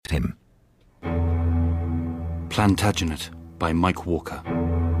him. Plantagenet by Mike Walker.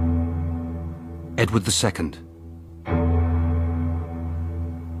 Edward II.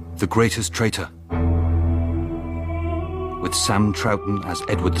 The Greatest Traitor. With Sam Troughton as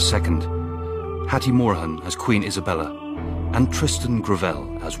Edward II, Hattie Moorhan as Queen Isabella, and Tristan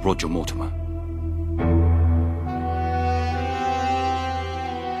Gravel as Roger Mortimer.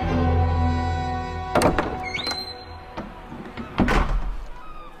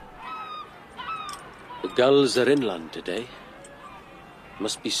 The gulls are inland today.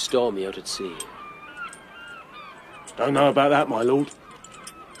 Must be stormy out at sea. Don't know about that, my lord.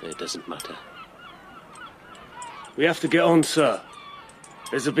 It doesn't matter. We have to get on, sir.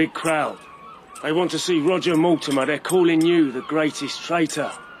 There's a big crowd. They want to see Roger Mortimer. They're calling you the greatest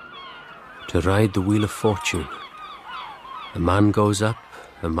traitor. To ride the wheel of fortune. A man goes up,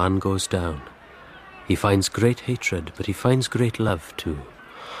 a man goes down. He finds great hatred, but he finds great love too.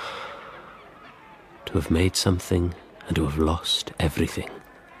 To have made something and to have lost everything.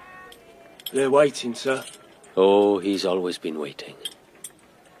 They're waiting, sir. Oh, he's always been waiting.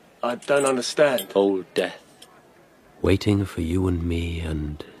 I don't understand. Old death. Waiting for you and me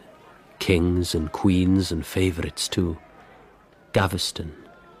and kings and queens and favourites too. Gaveston.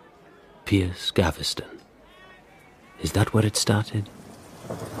 Piers Gaveston. Is that where it started?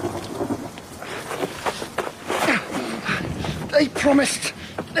 They promised.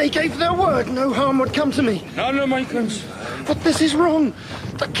 They gave their word no harm would come to me. None of my concern. But this is wrong.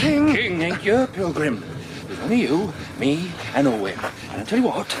 The king... King ain't your pilgrim. There's only you, me, and Owen. And I tell you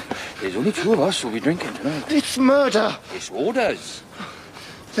what, there's only two of us who'll be drinking tonight. It's murder. It's orders.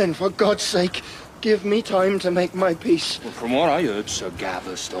 Then, for God's sake, give me time to make my peace. Well, from what I heard, Sir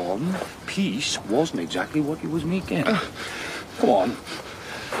Gaveston, peace wasn't exactly what you was making. Come on.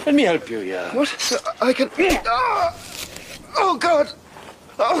 Let me help you here. What? I can... Oh, God.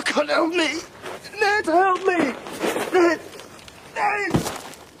 Oh, God, help me. Ned, help me. Ned. Ned.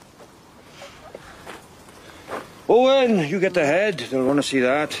 Owen, you get the head. They'll want to see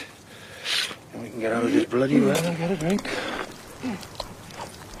that. And we can get out of this bloody weather and get a drink.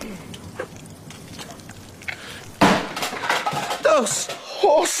 Those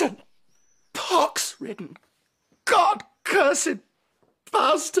whoreson, pox-ridden, God-cursed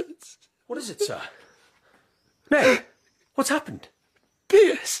bastards. What is it, sir? Ned, what's happened?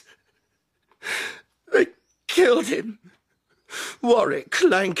 Piers. They killed him. Warwick,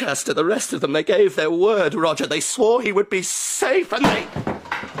 Lancaster, the rest of them, they gave their word, Roger. They swore he would be safe, and they...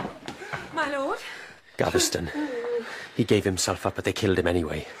 My lord? Gaveston. He gave himself up, but they killed him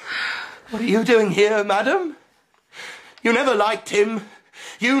anyway. What are you doing here, madam? You never liked him.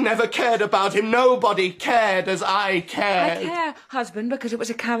 You never cared about him. Nobody cared as I cared. I care, husband, because it was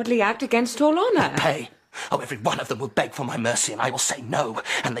a cowardly act against all honour. Pay. Oh, every one of them will beg for my mercy, and I will say no,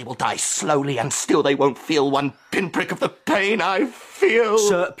 and they will die slowly, and still they won't feel one pinprick of the pain I feel.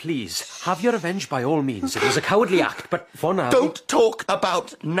 Sir, please, have your revenge by all means. It was a cowardly act, but for now... Don't talk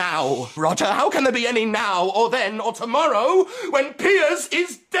about now, Roger. How can there be any now, or then, or tomorrow, when Piers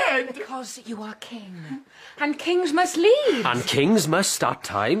is dead? Because you are king, and kings must lead. And kings must, at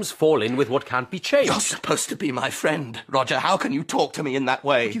times, fall in with what can't be changed. You're supposed to be my friend, Roger. How can you talk to me in that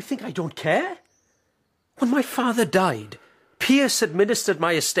way? Do you think I don't care? When my father died, Piers administered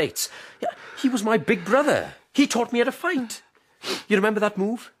my estates. He was my big brother. He taught me how to fight. You remember that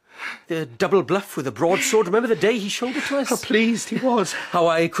move? The double bluff with a broadsword. Remember the day he showed it to us? How pleased he was. How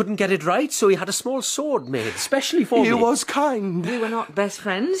I couldn't get it right, so he had a small sword made, specially for me. He was kind. We were not best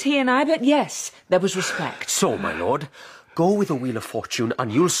friends, he and I, but yes, there was respect. So, my lord, go with the Wheel of Fortune,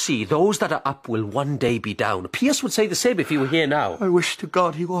 and you'll see those that are up will one day be down. Piers would say the same if he were here now. I wish to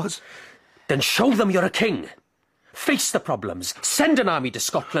God he was. Then show them you're a king. Face the problems. Send an army to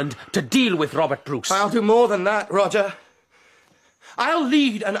Scotland to deal with Robert Bruce. I'll do more than that, Roger. I'll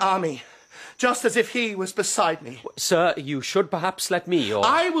lead an army, just as if he was beside me. Sir, you should perhaps let me, or...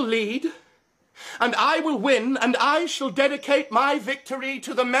 I will lead, and I will win, and I shall dedicate my victory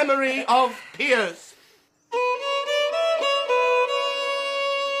to the memory of Piers.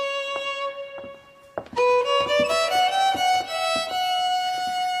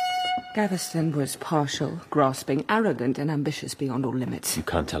 Gaveston was partial, grasping, arrogant, and ambitious beyond all limits. You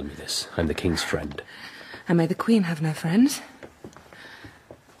can't tell me this. I'm the king's friend. And may the Queen have no friends.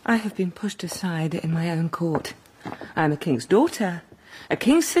 I have been pushed aside in my own court. I am a king's daughter, a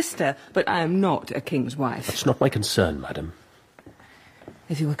king's sister, but I am not a king's wife. It's not my concern, madam.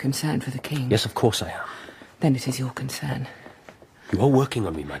 If you are concerned for the king... Yes, of course I am. Then it is your concern. You are working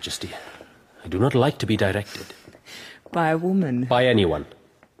on me, Majesty. I do not like to be directed. By a woman. By anyone.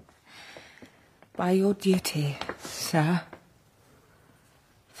 By your duty, sir.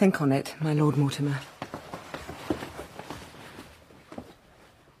 Think on it, my Lord Mortimer.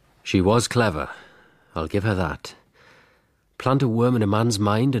 She was clever. I'll give her that. Plant a worm in a man's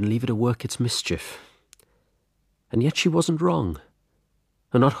mind and leave it to work its mischief. And yet she wasn't wrong.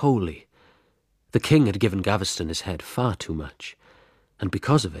 And not wholly. The king had given Gaveston his head far too much. And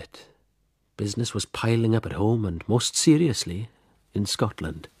because of it, business was piling up at home and, most seriously, in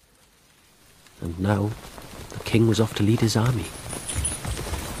Scotland. And now, the king was off to lead his army.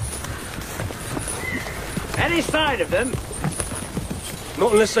 Any sign of them?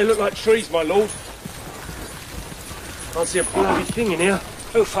 Not unless they look like trees, my lord. Can't see a bloody thing in here.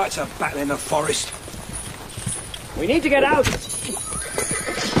 Who fights a battle in the forest? We need to get out.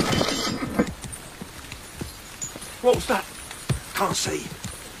 What was that? Can't see.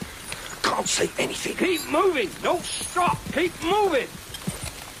 Can't see anything. Keep moving. Don't stop. Keep moving.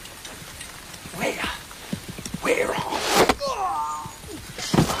 Where are?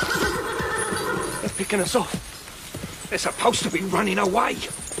 They're picking us off. They're supposed to be running away.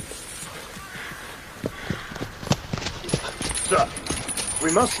 Sir,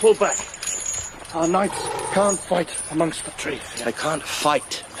 we must pull back. Our knights can't fight amongst the trees. They can't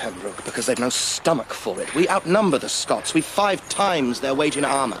fight, Pembroke, because they've no stomach for it. We outnumber the Scots. We've 5 times their weight in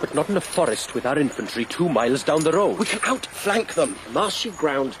armour. But not in a forest with our infantry 2 miles down the road. We can outflank them. Marshy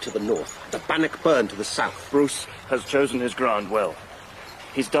ground to the north, the Bannockburn to the south. Bruce has chosen his ground well.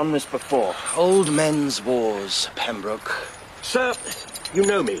 He's done this before. Old men's wars, Pembroke. Sir, you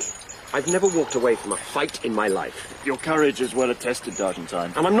know me. I've never walked away from a fight in my life. Your courage is well attested,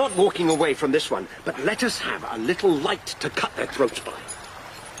 Argentine. And I'm not walking away from this one, but let us have a little light to cut their throats by.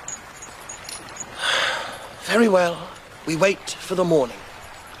 Very well. We wait for the morning.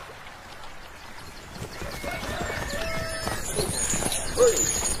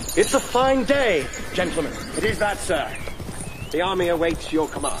 It's a fine day, gentlemen. It is that, sir. The army awaits your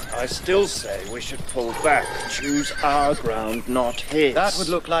command. I still say we should pull back. Choose our ground, not his. That would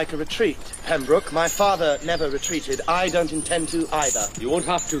look like a retreat, Pembroke. My father never retreated. I don't intend to either. You won't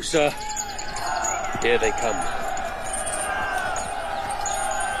have to, sir. Here they come.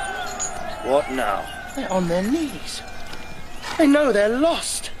 What now? They're on their knees. They know they're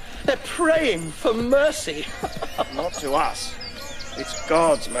lost. They're praying for mercy. Not to us. It's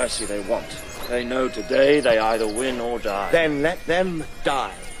God's mercy they want. They know today they either win or die. Then let them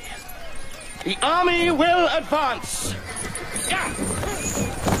die. The army will advance.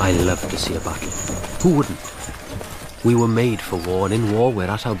 I love to see a battle. Who wouldn't? We were made for war, and in war we're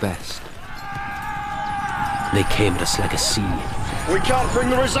at our best. They came at us like a sea. We can't bring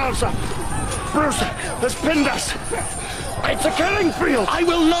the reserves up. Bruce has pinned us. It's a killing field. I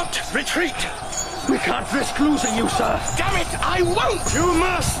will not retreat. We can't risk losing you, sir. Damn it, I won't! You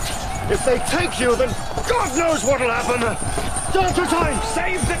must! If they take you, then God knows what'll happen. Daughter time,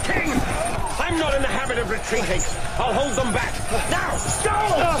 save the king! I'm not in the habit of retreating. I'll hold them back. Now, go!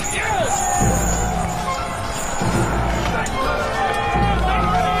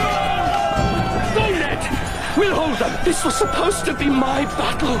 Go, Ned! We'll hold them. This was supposed to be my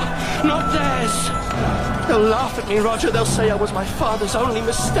battle, not theirs. They'll laugh at me, Roger. They'll say I was my father's only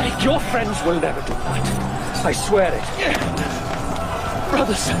mistake. Your friends will never do that. I swear it.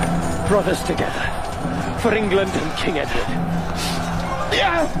 Brothers together. For England and King Edward.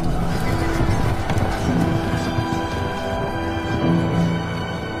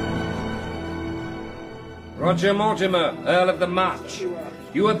 Roger Mortimer, Earl of the March.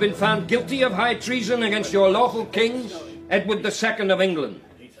 You have been found guilty of high treason against your lawful king, Edward II of England.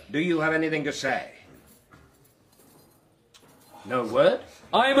 Do you have anything to say? No word?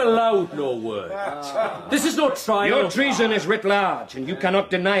 I'm allowed no word. This is no trial. Your treason is writ large, and you cannot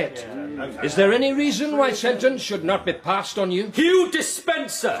deny it. Is there any reason why sentence should not be passed on you? Hugh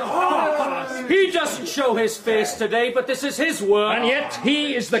Dispenser! He doesn't show his face today, but this is his word. And yet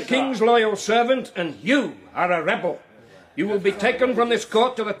he is the king's loyal servant, and you are a rebel. You will be taken from this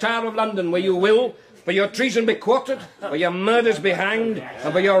court to the Tower of London, where you will, for your treason, be quartered, for your murders be hanged,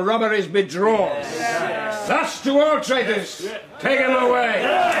 and for your robberies be drawn. Thus to all traitors, take him away.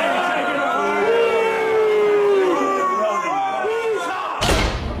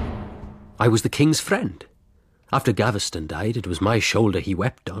 I was the king's friend. After Gaveston died, it was my shoulder he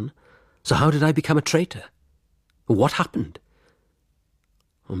wept on. So how did I become a traitor? What happened?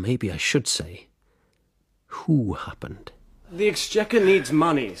 Or maybe I should say, who happened? The Exchequer needs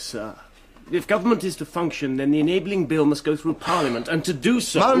money, sir. If government is to function, then the enabling bill must go through Parliament, and to do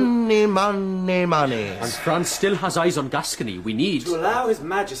so... Money, money, money. And France still has eyes on Gascony. We need... to allow His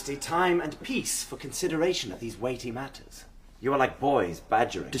Majesty time and peace for consideration of these weighty matters. You are like boys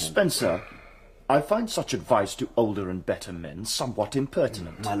badgering. Dispenser, I find such advice to older and better men somewhat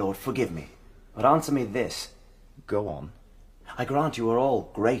impertinent. My lord, forgive me, but answer me this. Go on. I grant you are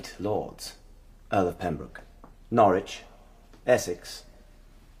all great lords. Earl of Pembroke, Norwich, Essex,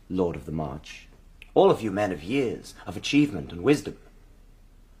 Lord of the March. All of you men of years, of achievement and wisdom.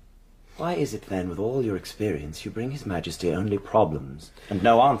 Why is it then, with all your experience, you bring His Majesty only problems and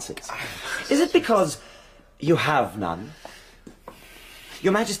no answers? Is it because you have none?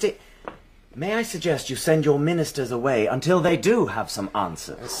 Your Majesty, may I suggest you send your ministers away until they do have some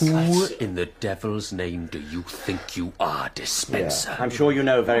answers? Who in the devil's name do you think you are, Dispenser? I'm sure you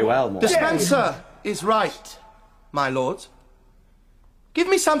know very well, Morgan. Dispenser is right, my lords. Give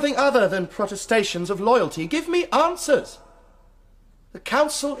me something other than protestations of loyalty. Give me answers. The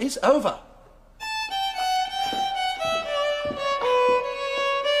council is over.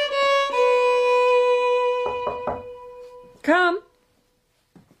 Come.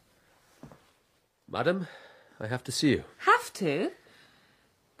 Madam, I have to see you. Have to?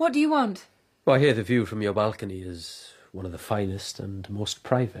 What do you want? Well, I hear the view from your balcony is one of the finest and most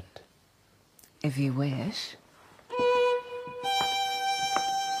private. If you wish.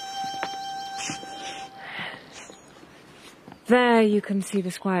 There you can see the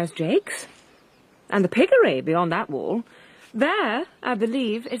Squire's jakes. And the piggery beyond that wall. There, I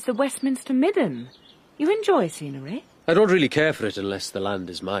believe, is the Westminster Midden. You enjoy scenery? I don't really care for it unless the land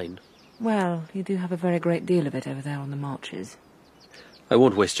is mine. Well, you do have a very great deal of it over there on the marches. I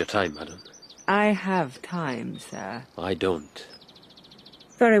won't waste your time, madam. I have time, sir. I don't.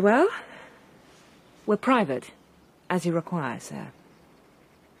 Very well. We're private, as you require, sir.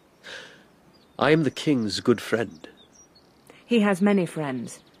 I am the king's good friend. He has many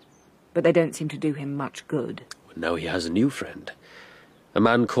friends, but they don't seem to do him much good. Now he has a new friend. A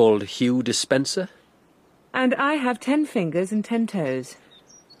man called Hugh Dispenser. And I have 10 fingers and 10 toes.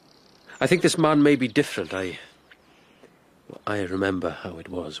 I think this man may be different. I remember how it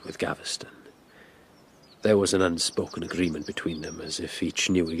was with Gaveston. There was an unspoken agreement between them, as if each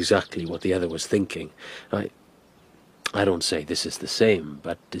knew exactly what the other was thinking. I don't say this is the same,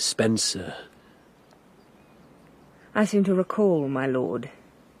 but Dispenser... I seem to recall, my lord,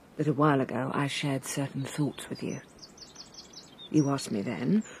 that a while ago I shared certain thoughts with you. You asked me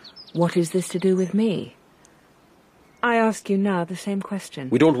then, what is this to do with me? I ask you now the same question.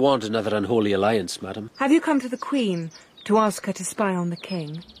 We don't want another unholy alliance, madam. Have you come to the Queen to ask her to spy on the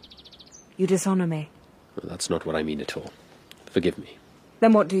King? You dishonour me. Well, that's not what I mean at all. Forgive me.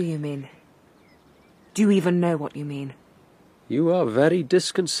 Then what do you mean? Do you even know what you mean? You are very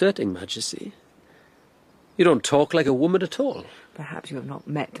disconcerting, Majesty. You don't talk like a woman at all. Perhaps you have not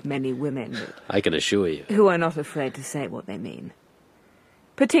met many women I can assure you. who are not afraid to say what they mean.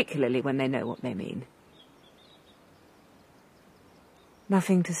 Particularly when they know what they mean.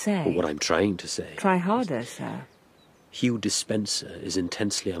 Nothing to say. Well, what I'm trying to say... Try harder, sir. Hugh Dispenser is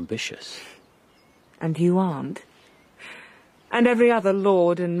intensely ambitious. And you aren't? And every other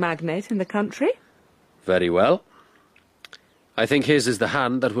lord and magnate in the country? Very well. I think his is the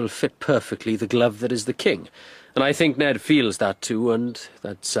hand that will fit perfectly the glove that is the king. And I think Ned feels that too, and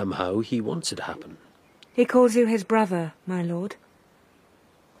that somehow he wants it to happen. He calls you his brother, my lord.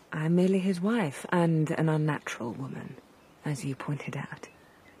 I'm merely his wife, and an unnatural woman, as you pointed out.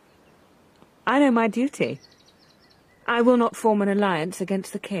 I know my duty. I will not form an alliance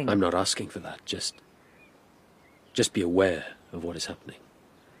against the king. I'm not asking for that. Just be aware of what is happening.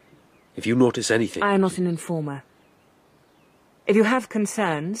 If you notice anything... I am not an informer. If you have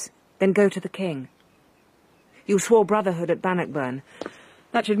concerns, then go to the king. You swore brotherhood at Bannockburn.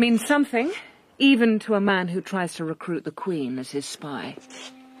 That should mean something, even to a man who tries to recruit the Queen as his spy.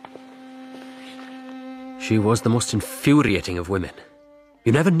 She was the most infuriating of women.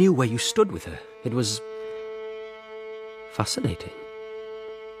 You never knew where you stood with her. It was... fascinating.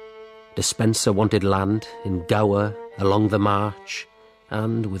 Dispenser wanted land in Gower, along the march,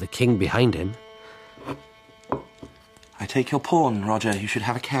 and with a king behind him. I take your pawn, Roger. You should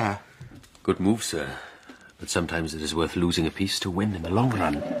have a care. Good move, sir. But sometimes it is worth losing a piece to win in the long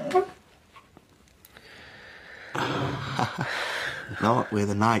run. Not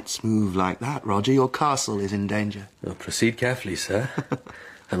with a knight's move like that, Roger. Your castle is in danger. Well, proceed carefully, sir.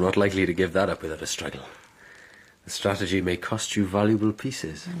 I'm not likely to give that up without a struggle. The strategy may cost you valuable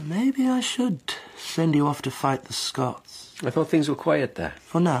pieces. Maybe I should send you off to fight the Scots. I thought things were quiet there.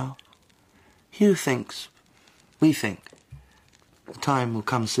 For now. Hugh thinks. We think. The time will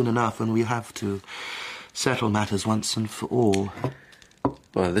come soon enough when we have to settle matters once and for all.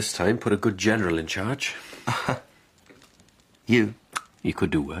 Well, this time, put a good general in charge. You? You could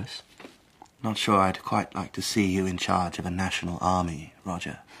do worse. Not sure I'd quite like to see you in charge of a national army,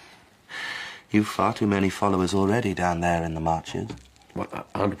 Roger. You've far too many followers already down there in the marches. What,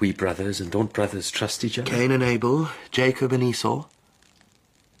 aren't we brothers, and don't brothers trust each other? Cain and Abel, Jacob and Esau.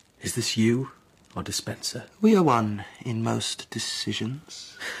 Is this you, or Dispenser? We are one in most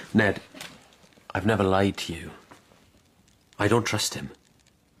decisions. Ned, I've never lied to you. I don't trust him.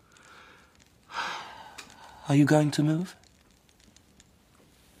 Are you going to move?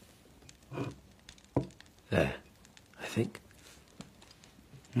 There, I think.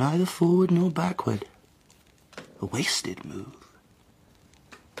 Neither forward nor backward. A wasted move.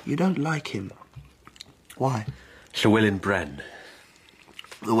 You don't like him. Why? Llywelyn Bren.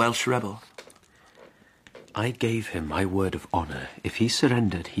 The Welsh rebel. I gave him my word of honour. If he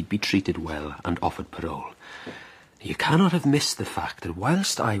surrendered, he'd be treated well and offered parole. You cannot have missed the fact that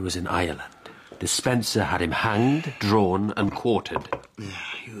whilst I was in Ireland, Dispenser had him hanged, drawn and quartered.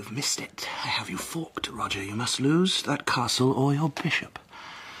 You have missed it. I have you forked, Roger. You must lose that castle or your bishop.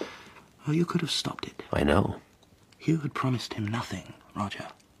 Oh, you could have stopped it. I know. Hugh had promised him nothing, Roger.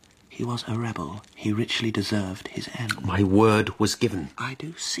 He was a rebel. He richly deserved his end. My word was given. I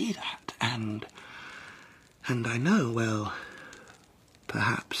do see that, and I know, well,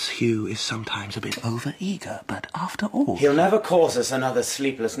 perhaps Hugh is sometimes a bit over-eager, but after all... He'll never cause us another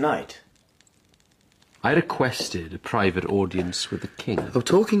sleepless night. I requested a private audience with the king. Oh,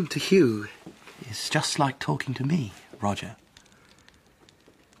 talking to Hugh is just like talking to me, Roger.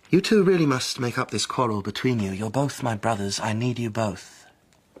 You two really must make up this quarrel between you. You're both my brothers. I need you both.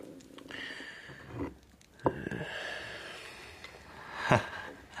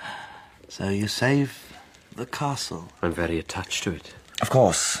 So you save the castle? I'm very attached to it. Of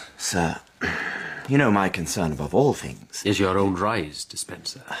course, sir. You know my concern above all things is your own rise,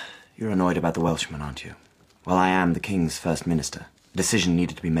 Dispenser. You're annoyed about the Welshman, aren't you? Well, I am the King's First Minister. A decision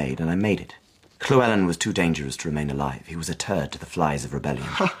needed to be made, and I made it. Llywelyn was too dangerous to remain alive. He was a turd to the flies of rebellion.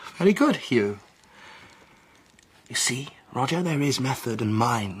 Very good, Hugh. You see, Roger, there is method and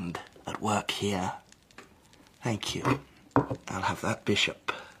mind at work here. Thank you. I'll have that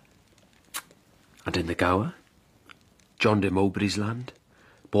bishop. And in the Gower? John de Mowbray's land?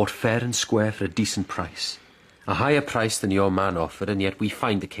 Bought fair and square for a decent price. A higher price than your man offered, and yet we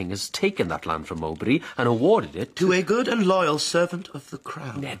find the king has taken that land from Mowbray and awarded it to a good and loyal servant of the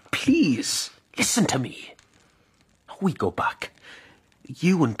crown. Ned, please, listen to me. We go back.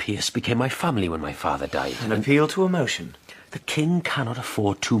 You and Pierce became my family when my father died. An appeal to emotion. The king cannot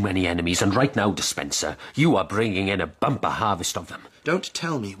afford too many enemies, and right now, Dispenser, you are bringing in a bumper harvest of them. Don't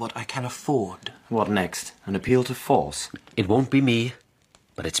tell me what I can afford. What next? An appeal to force? It won't be me,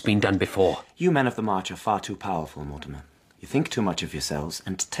 but it's been done before. You men of the March are far too powerful, Mortimer. You think too much of yourselves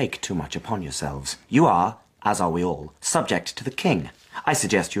and take too much upon yourselves. You are, as are we all, subject to the king. I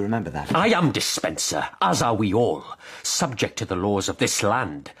suggest you remember that. I am Dispenser, as are we all, subject to the laws of this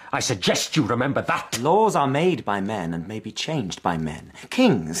land. I suggest you remember that. Laws are made by men and may be changed by men.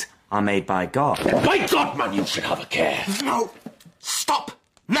 Kings are made by God. By God, man, you should have a care. No! Stop!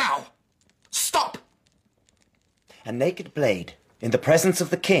 Now! Stop! A naked blade in the presence of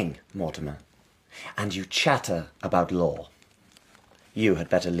the king, Mortimer. And you chatter about law. You had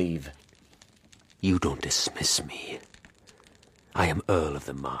better leave. You don't dismiss me. I am Earl of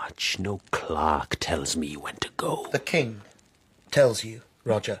the March. No clerk tells me when to go. The king tells you,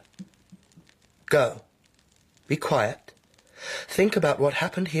 Roger. Go. Be quiet. Think about what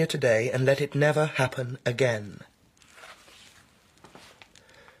happened here today and let it never happen again.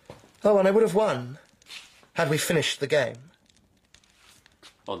 Oh, and I would have won had we finished the game.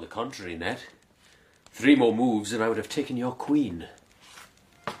 On the contrary, Ned. 3 more moves and I would have taken your queen.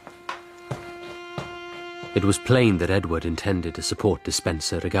 It was plain that Edward intended to support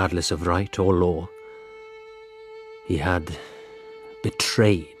Dispenser regardless of right or law. He had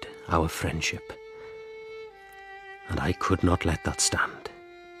betrayed our friendship, and I could not let that stand.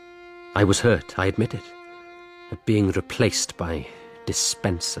 I was hurt, I admit it, at being replaced by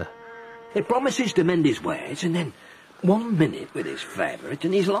Dispenser. He promises to mend his ways, and then 1 minute with his favourite,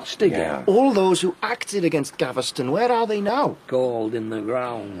 and he's lost again. All those who acted against Gaveston, where are they now? Cold in the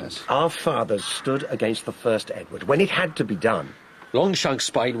ground. Our fathers stood against the first Edward when it had to be done. Longshank's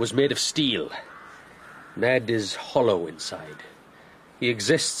spine was made of steel. Ned is hollow inside. He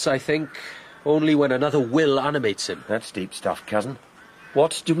exists, I think, only when another will animates him. That's deep stuff, cousin.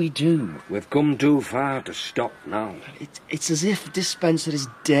 What do we do? We've come too far to stop now. It's as if Dispenser is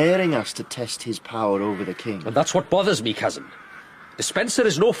daring us to test his power over the king. And that's what bothers me, cousin. Dispenser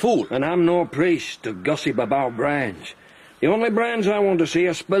is no fool. And I'm no priest to gossip about brains. The only brains I want to see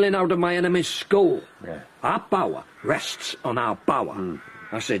are spilling out of my enemy's skull. Yeah. Our power rests on our power.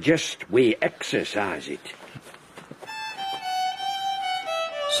 I suggest we exercise it.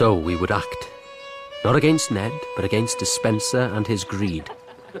 So we would act Not against Ned, but against Despenser and his greed.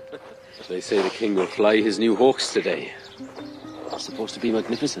 They say the king will fly his new hawks today. It's supposed to be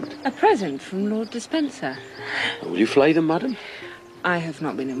magnificent. A present from Lord Despenser. Will you fly them, madam? I have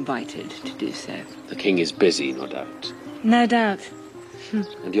not been invited to do so. The king is busy, no doubt. No doubt.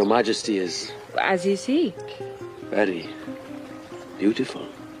 And your majesty is... As you see. Very beautiful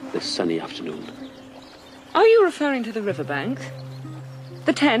this sunny afternoon. Are you referring to the riverbanks?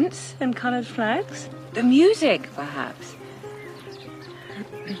 The tents and coloured flags? The music, perhaps?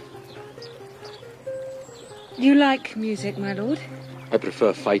 Do you like music, my lord? I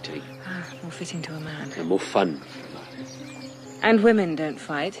prefer fighting. More fitting to a man. And more fun. And women don't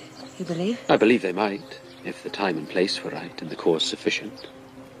fight, you believe? I believe they might, if the time and place were right and the cause sufficient.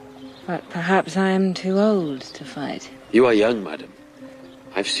 But perhaps I am too old to fight. You are young, madam.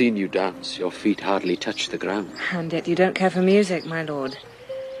 I've seen you dance. Your feet hardly touch the ground. And yet you don't care for music, my lord.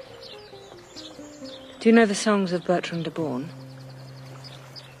 Do you know the songs of Bertram de Born?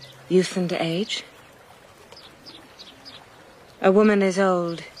 Youth and Age? A woman is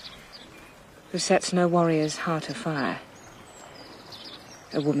old who sets no warrior's heart afire.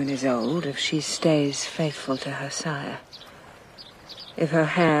 A woman is old if she stays faithful to her sire. If her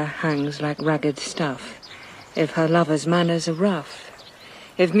hair hangs like ragged stuff, if her lover's manners are rough,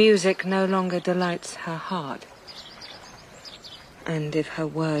 if music no longer delights her heart, and if her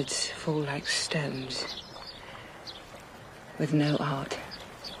words fall like stones, with no art.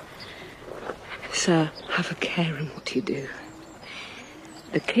 Sir, have a care in what you do.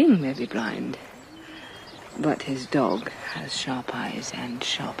 The king may be blind, but his dog has sharp eyes and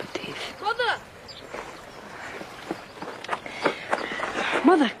sharper teeth. Mother!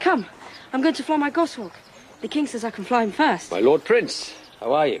 Mother, come. I'm going to fly my goshawk. The king says I can fly him first. My Lord Prince,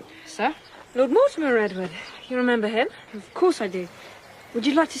 how are you? Sir? Lord Mortimer, Edward. You remember him? Of course I do. Would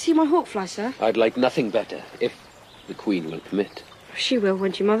you like to see my hawk fly, sir? I'd like nothing better, if the Queen will permit. She will,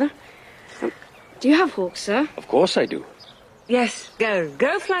 won't you, Mother? Do you have hawks, sir? Of course I do. Yes, go.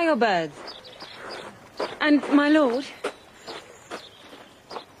 Go fly your birds. And, my lord,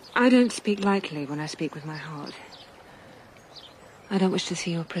 I don't speak lightly when I speak with my heart. I don't wish to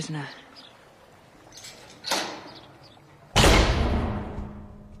see you a prisoner.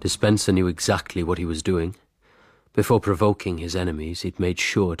 Despenser knew exactly what he was doing. Before provoking his enemies, he'd made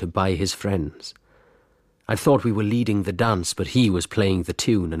sure to buy his friends. I thought we were leading the dance, but he was playing the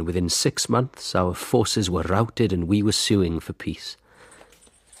tune, and within 6 months our forces were routed and we were suing for peace.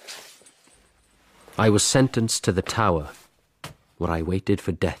 I was sentenced to the Tower, where I waited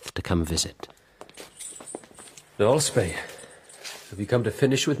for death to come visit. Allspay, have you come to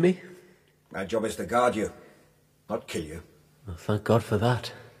finish with me? My job is to guard you, not kill you. Well, thank God for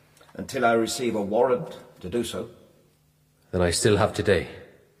that. Until I receive a warrant to do so. Then I still have today.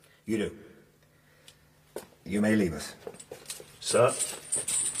 You do. You may leave us. Sir?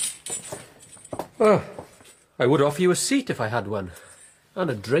 Oh, I would offer you a seat if I had one. And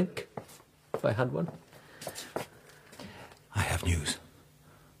a drink, if I had one. I have news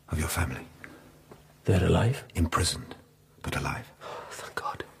of your family. They're alive? Imprisoned, but alive. Oh, thank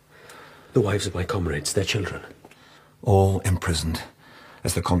God. The wives of my comrades, their children. All imprisoned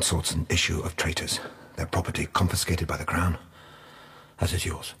as the consorts and issue of traitors. Their property confiscated by the crown, as is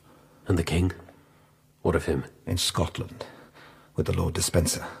yours. And the king? What of him? In Scotland, with the Lord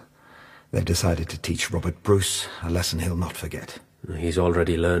Despenser. They've decided to teach Robert Bruce a lesson he'll not forget. He's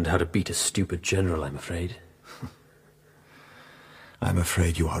already learned how to beat a stupid general, I'm afraid. I'm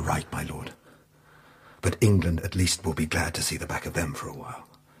afraid you are right, my lord. But England at least will be glad to see the back of them for a while.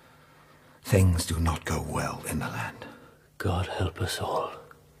 Things do not go well in the land. God help us all.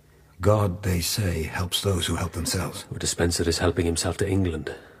 God, they say, helps those who help themselves. Well, Despenser is helping himself to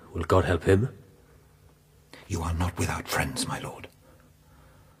England. Will God help him? You are not without friends, my lord.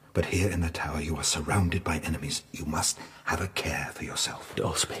 But here in the Tower you are surrounded by enemies. You must have a care for yourself.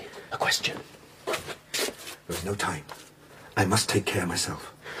 Allspay, a question. There is no time. I must take care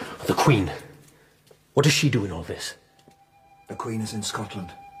myself. The Queen. What does she do in all this? The Queen is in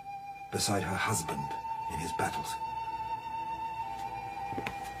Scotland, beside her husband in his battles.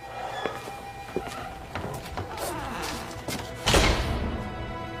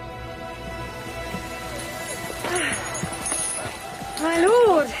 My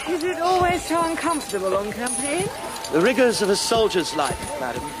lord, is it always so uncomfortable on campaign? The rigours of a soldier's life,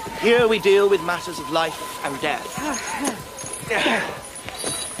 madam. Here we deal with matters of life and death.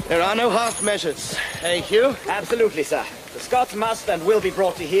 There are no half measures, eh, Hugh? Absolutely, sir. The Scots must and will be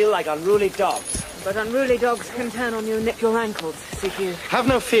brought to heel like unruly dogs. But unruly dogs can turn on you and nip your ankles, see you. Have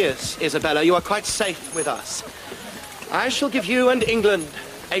no fears, Isabella. You are quite safe with us. I shall give you and England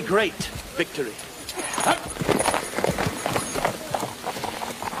a great victory.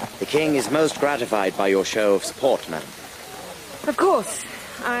 The king is most gratified by your show of support, madam. Of course.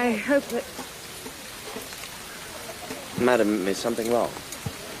 I hope that... Madam, is something wrong?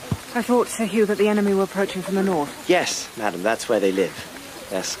 I thought, Sir Hugh, that the enemy were approaching from the north. Yes, madam, that's where they live.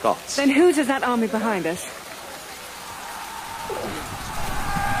 They're Scots. Then whose is that army behind us?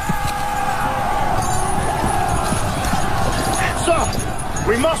 Sir,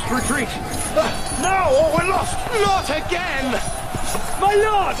 we must retreat. Now, or we're lost. Not again! My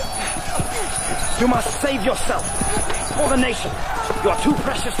lord! You must save yourself. For the nation. You are too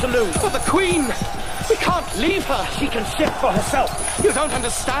precious to lose. For the Queen! We can't leave her! She can shift for herself. You don't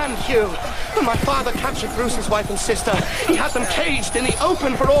understand, Hugh. When my father captured Bruce's wife and sister, he had them caged in the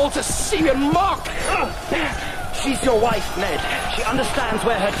open for all to see and mock. She's your wife, Ned. She understands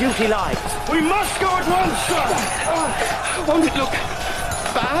where her duty lies. We must go at once, sir! Won't it look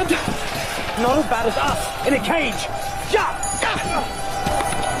bad? Not as bad as us, in a cage. Jump!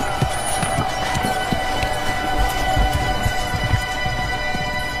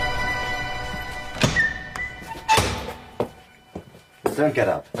 Don't get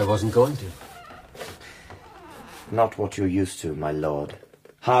up. I wasn't going to. Not what you're used to, my lord.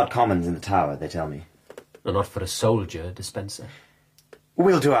 Hard commons in the tower, they tell me. No, not for a soldier, dispenser.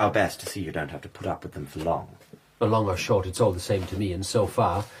 We'll do our best to see you don't have to put up with them for long. Well, long or short, it's all the same to me, and so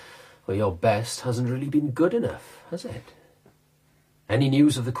far, well, your best hasn't really been good enough, has it? Any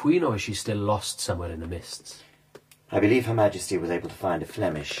news of the Queen, or is she still lost somewhere in the mists? I believe Her Majesty was able to find a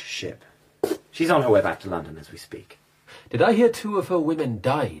Flemish ship. She's on her way back to London as we speak. Did I hear 2 of her women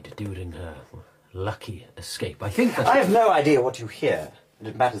died during her lucky escape? I think that... I have no idea what you hear, and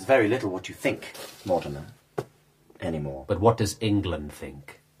it matters very little what you think, Mortimer. Anymore. But what does England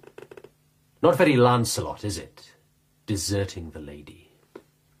think? Not very Lancelot, is it? Deserting the lady.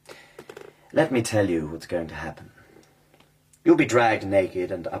 Let me tell you what's going to happen. You'll be dragged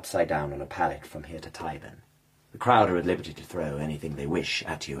naked and upside down on a pallet from here to Tyburn. The crowd are at liberty to throw anything they wish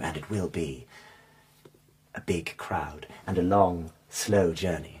at you, and it will be a big crowd and a long, slow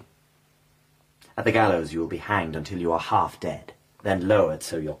journey. At the gallows you will be hanged until you are half dead, then lowered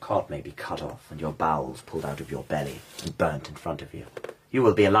so your cod may be cut off and your bowels pulled out of your belly and burnt in front of you. You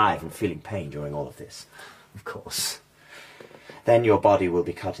will be alive and feeling pain during all of this, of course. Then your body will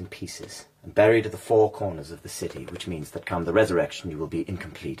be cut in pieces and buried at the 4 corners of the city, which means that come the resurrection you will be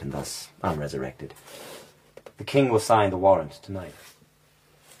incomplete and thus unresurrected. The king will sign the warrant tonight.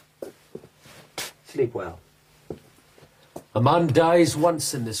 Sleep well. A man dies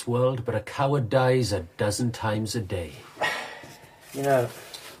once in this world, but a coward dies 12 times a day. You know,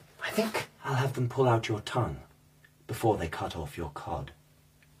 I think I'll have them pull out your tongue before they cut off your cod.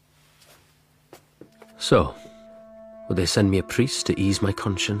 So, would they send me a priest to ease my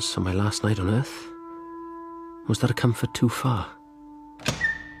conscience on my last night on earth? Was that a comfort too far?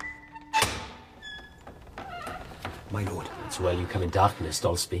 My lord. It's well you come in darkness,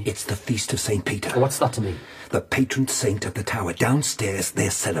 Dolsby. It's the Feast of St. Peter. What's that to me? The patron saint of the tower. Downstairs,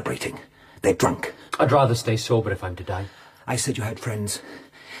 they're celebrating. They're drunk. I'd rather stay sober if I'm to die. I said you had friends.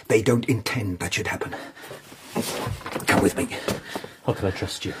 They don't intend that should happen. Come with me. How can I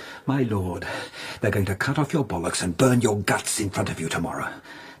trust you? My lord, they're going to cut off your bollocks and burn your guts in front of you tomorrow.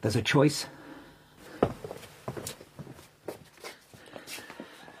 There's a choice.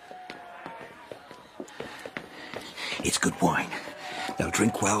 It's good wine. They'll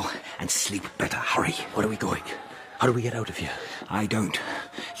drink well and sleep better. Hurry. Where are we going? How do we get out of here? I don't.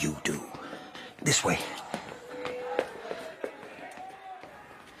 You do. This way.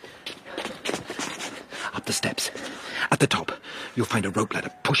 Up the steps. At the top, you'll find a rope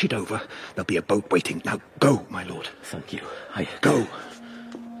ladder. Push it over. There'll be a boat waiting. Now go, my lord. Thank you. Go.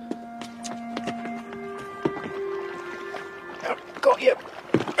 Got you.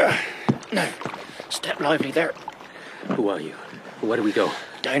 Now, step lively there. Who are you? Where do we go?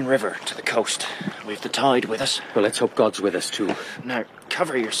 Downriver to the coast. We've the tide with us. Well, let's hope God's with us, too. Now,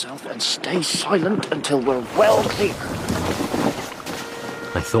 cover yourself and stay silent until we're well clear.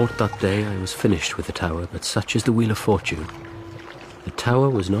 I thought that day I was finished with the tower, but such is the wheel of fortune. The tower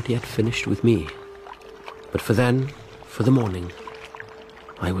was not yet finished with me. But for then, for the morning,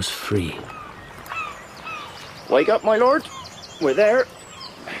 I was free. Wake up, my lord. We're there.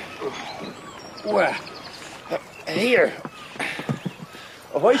 Well, here.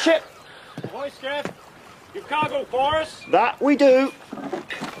 Ahoy, ship. Ahoy, Steph. You cargo for us? That we do.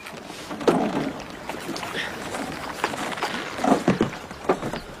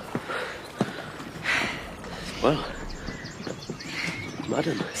 Well,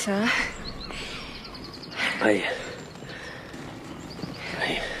 madam. Sir?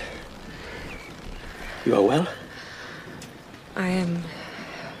 You are well? I am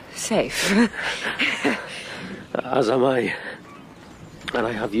safe. As am I. And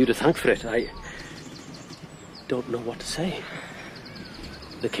I have you to thank for it. I don't know what to say.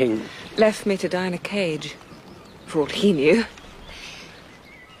 The king... left me to die in a cage, for all he knew.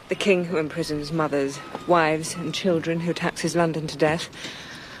 The king who imprisons mothers, wives and children, who taxes London to death.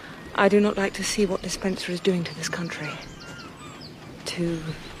 I do not like to see what Despenser is doing to this country. To...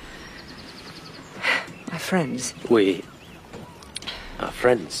 my friends. We are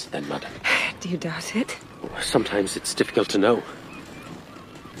friends, then, madam. Do you doubt it? Sometimes it's difficult to know.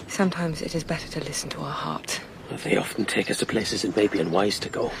 Sometimes it is better to listen to our hearts. They often take us to places it may be unwise to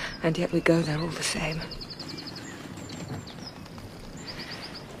go. And yet we go there all the same.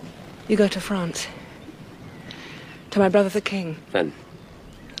 You go to France. To my brother the king. Then...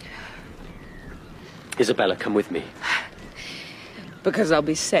 Isabella, come with me. Because I'll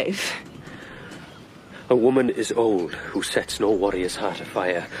be safe. A woman is old who sets no warrior's heart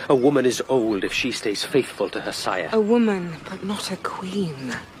afire. A woman is old if she stays faithful to her sire. A woman, but not a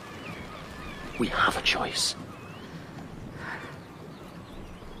queen. We have a choice.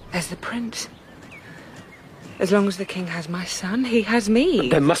 There's the prince. As long as the king has my son, he has me.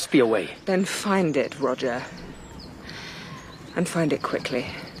 There must be a way. Then find it, Roger. And find it quickly.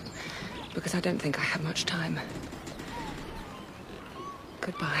 Because I don't think I have much time.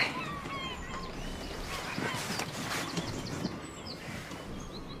 Goodbye.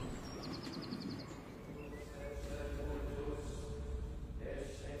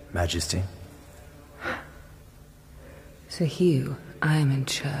 Majesty? Sir Hugh, I am in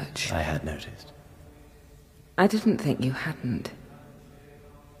church. I had noticed. I didn't think you hadn't.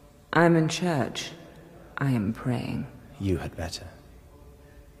 I'm in church. I am praying. You had better.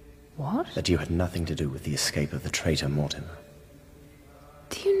 What? That you had nothing to do with the escape of the traitor Mortimer.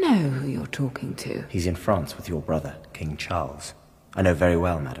 Do you know who you're talking to? He's in France with your brother, King Charles. I know very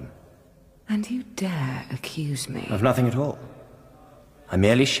well, madam. And you dare accuse me? Of nothing at all. I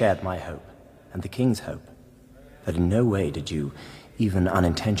merely shared my hope, and the king's hope, that in no way did you, even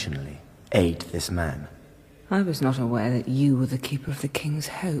unintentionally, aid this man. I was not aware that you were the keeper of the king's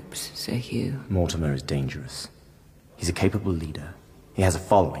hopes, Sir Hugh. Mortimer is dangerous. He's a capable leader. He has a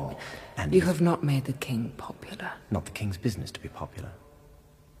following, and... You have not made the king popular. Not the king's business to be popular.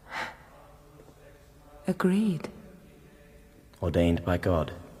 Agreed. Ordained by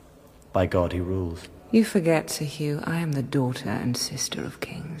God. By God he rules. You forget, Sir Hugh, I am the daughter and sister of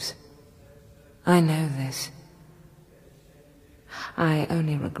kings. I know this. I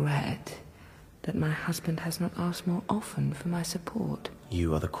only regret that my husband has not asked more often for my support.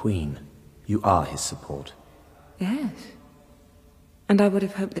 You are the queen. You are his support. Yes. And I would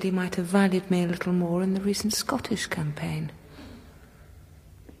have hoped that he might have valued me a little more in the recent Scottish campaign.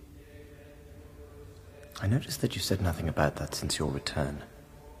 I noticed that you said nothing about that since your return.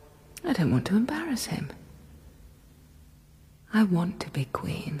 I don't want to embarrass him. I want to be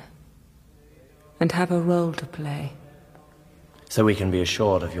queen. And have a role to play. So we can be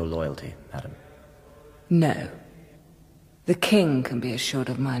assured of your loyalty, madam? No. The king can be assured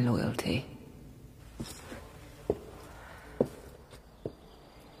of my loyalty.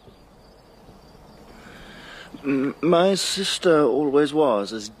 My sister always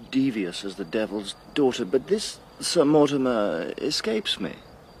was as devious as the devil's daughter, but this Sir Mortimer escapes me.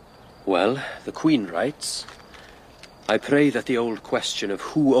 Well, the Queen writes, I pray that the old question of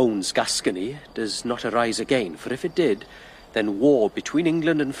who owns Gascony does not arise again, for if it did, then war between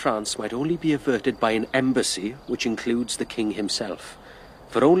England and France might only be averted by an embassy which includes the king himself.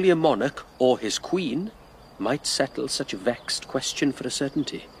 For only a monarch or his queen might settle such a vexed question for a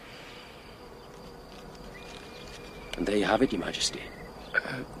certainty. And there you have it, Your Majesty.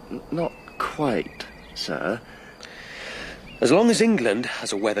 Not quite, sir. As long as England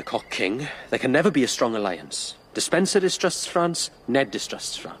has a weathercock king, there can never be a strong alliance. Despenser distrusts France, Ned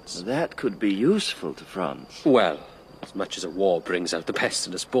distrusts France. That could be useful to France. Well, as much as a war brings out the best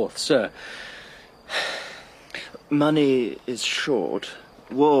in us both, sir. Money is short.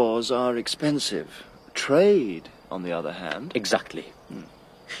 Wars are expensive. Trade, on the other hand... Exactly.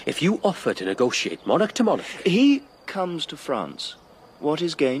 If you offer to negotiate monarch to monarch... He comes to France. What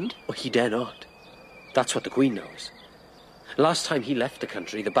is gained? Oh, he dare not. That's what the Queen knows. Last time he left the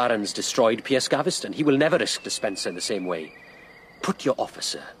country, the barons destroyed Piers Gaveston. He will never risk Despenser in the same way. Put your offer,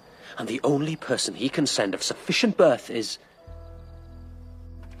 sir, and the only person he can send of sufficient birth is...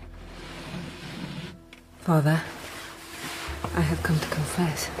 Father, I have come to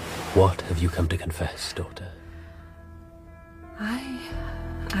confess. What have you come to confess, daughter? I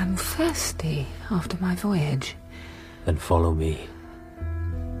am thirsty after my voyage. Then follow me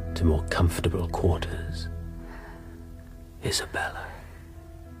to to more comfortable quarters. Isabella.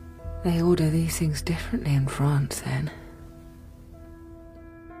 They order these things differently in France, then.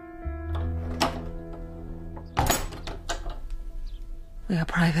 We are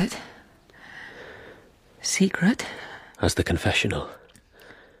private. Secret. As the confessional.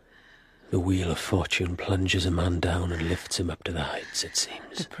 The wheel of fortune plunges a man down and lifts him up to the heights, it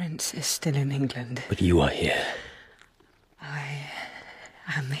seems. The prince is still in England. But you are here. I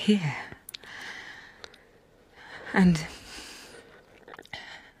am here. And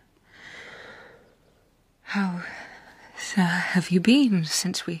how, sir, have you been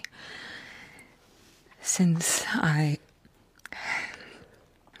since I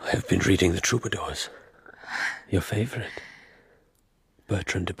have been reading the Troubadours. Your favourite,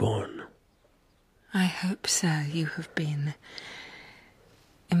 Bertrand de Born. I hope, sir, you have been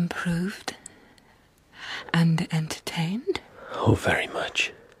improved and entertained. Oh, very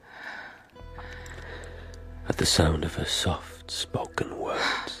much. At the sound of her soft-spoken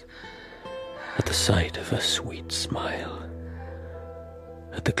words, at the sight of her sweet smile,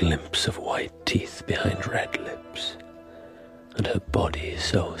 at the glimpse of white teeth behind red lips, and her body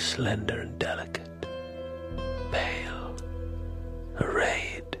so slender and delicate, pale,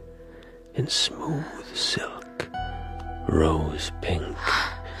 arrayed in smooth silk, rose pink,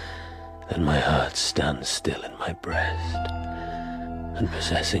 then my heart stands still in my breast, and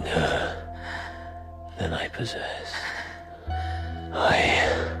possessing her, then I possess.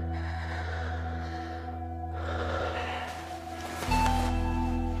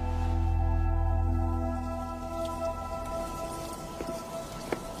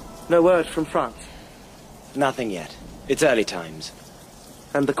 No word from France? Nothing yet. It's early times.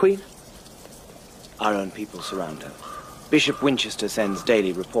 And the Queen? Our own people surround her. Bishop Winchester sends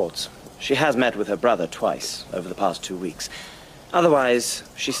daily reports. She has met with her brother twice over the past 2 weeks. Otherwise,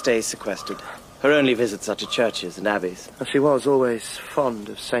 she stays sequestered. Her only visits are to churches and abbeys. She was always fond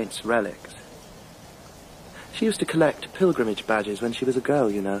of saints' relics. She used to collect pilgrimage badges when she was a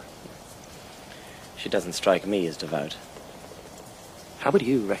girl, you know. She doesn't strike me as devout. How would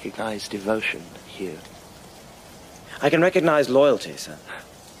you recognize devotion here? I can recognize loyalty, sir.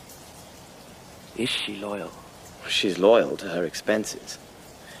 Is she loyal? She's loyal to her expenses.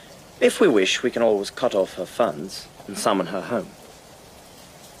 If we wish, we can always cut off her funds and summon her home.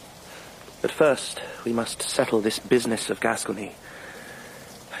 But first, we must settle this business of Gascony.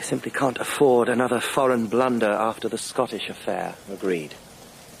 I simply can't afford another foreign blunder after the Scottish affair. Agreed.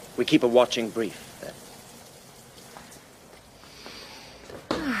 We keep a watching brief, then.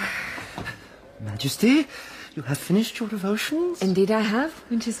 Majesty, you have finished your devotions? Indeed I have,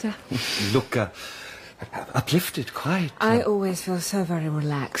 Winchester. You look uplifted, quite. I always feel so very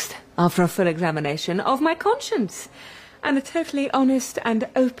relaxed after a full examination of my conscience and a totally honest and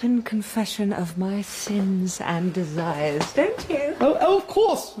open confession of my sins and desires, don't you? Oh, of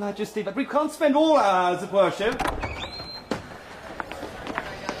course, Majesty, but we can't spend all our hours at worship.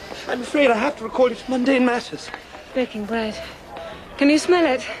 I'm afraid I have to recall it mundane matters. Baking bread. Can you smell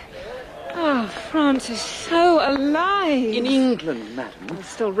it? Oh, France is so alive. In England, madam. It's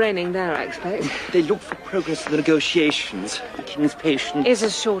still raining there, I expect. They look for progress in the negotiations. The king's patience is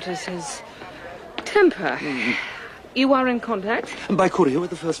as short as his temper. You are in contact? And by courier with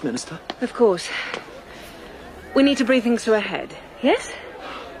the First Minister? Of course. We need to breathe things to a head, yes?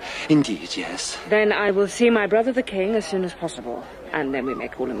 Indeed, yes. Then I will see my brother the king as soon as possible. And then we may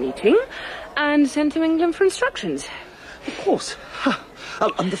call a meeting and send to England for instructions. Of course.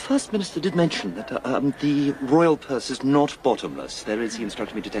 And the First Minister did mention that the royal purse is not bottomless. There is, he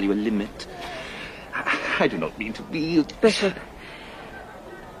instructed me to tell you, a limit. I do not mean to be... Bishop,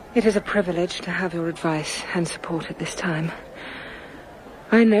 it is a privilege to have your advice and support at this time.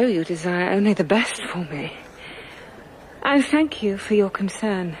 I know you desire only the best for me. I thank you for your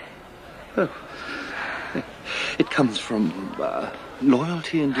concern. Oh, it comes from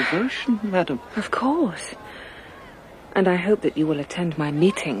loyalty and devotion, madam. Of course. And I hope that you will attend my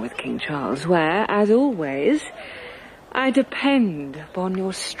meeting with King Charles, where, as always, I depend upon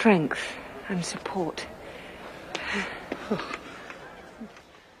your strength and support.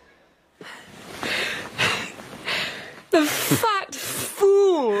 The fat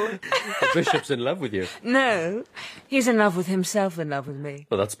fool! The bishop's in love with you. No, he's in love with himself, in love with me.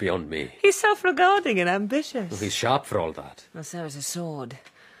 Well, that's beyond me. He's self-regarding and ambitious. Well, he's sharp for all that. Well, so is a sword.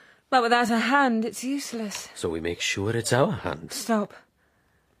 But without a hand, it's useless. So we make sure it's our hand. Stop.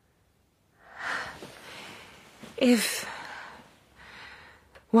 If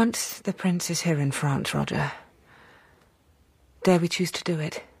once the prince is here in France, Roger, dare we choose to do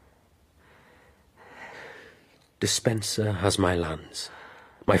it? Despenser has my lands.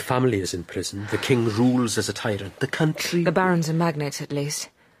 My family is in prison. The king rules as a tyrant. The country... The barons and magnates, at least.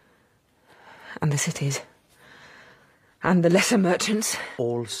 And the cities. And the lesser merchants.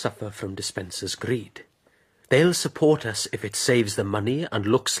 All suffer from Despenser's greed. They'll support us if it saves them money and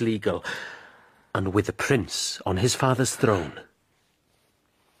looks legal. And with the prince on his father's throne,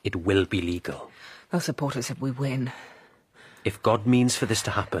 it will be legal. They'll support us if we win. If God means for this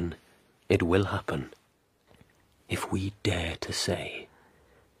to happen, it will happen. If we dare to say,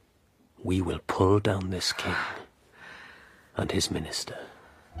 we will pull down this king and his minister.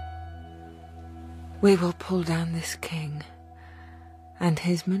 We will pull down this king and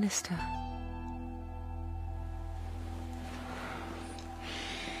his minister.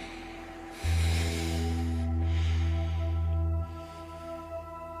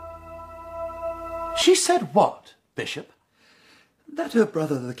 She said what, Bishop? That her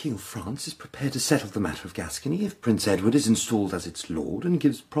brother, the King of France, is prepared to settle the matter of Gascony if Prince Edward is installed as its lord and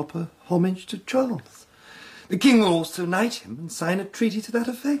gives proper homage to Charles. The king will also knight him and sign a treaty to that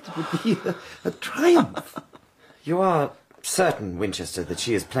effect. It would be a triumph. You are certain, Winchester, that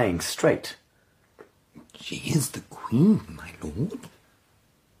she is playing straight? She is the queen, my lord.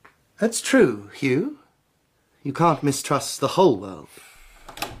 That's true, Hugh. You can't mistrust the whole world.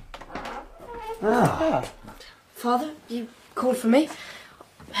 Father, you called for me.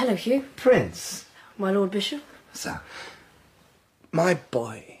 Hello, Hugh. Prince. My Lord Bishop. Sir. My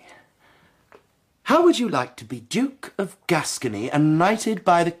boy, how would you like to be Duke of Gascony and knighted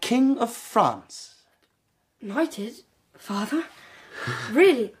by the King of France? Knighted? Father?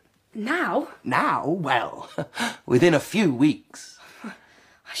 Really? Now? Now? Well, within a few weeks.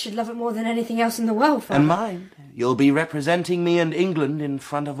 I should love it more than anything else in the world, Father. And mind, you'll be representing me and England in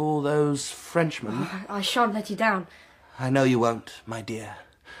front of all those Frenchmen. Oh, I shan't let you down. I know you won't, my dear.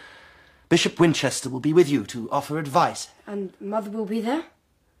 Bishop Winchester will be with you to offer advice. And Mother will be there?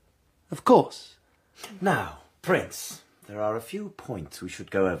 Of course. Now, Prince, there are a few points we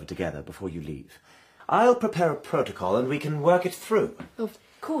should go over together before you leave. I'll prepare a protocol and we can work it through. Of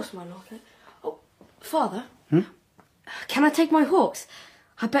course, my lord. Oh, Father, can I take my hawks?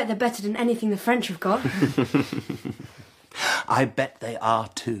 I bet they're better than anything the French have got. I bet they are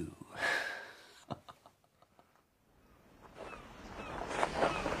too.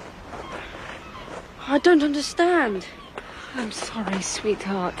 I don't understand. I'm sorry,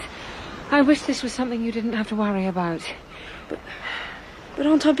 sweetheart. I wish this was something you didn't have to worry about. But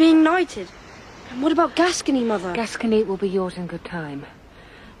aren't I being knighted? And what about Gascony, Mother? Gascony will be yours in good time.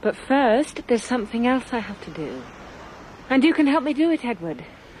 But first, there's something else I have to do. And you can help me do it, Edward.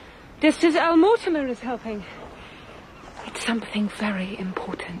 Just as Earl Mortimer is helping. It's something very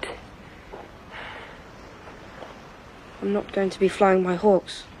important. I'm not going to be flying my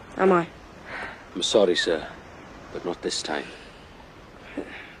hawks, am I? I'm sorry, sir, but not this time.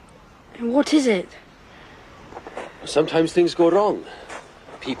 And what is it? Sometimes things go wrong.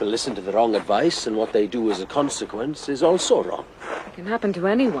 People listen to the wrong advice, and what they do as a consequence is also wrong. It can happen to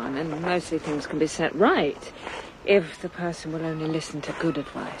anyone, and mostly things can be set right, if the person will only listen to good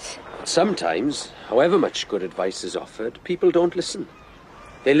advice. Sometimes, however much good advice is offered, people don't listen.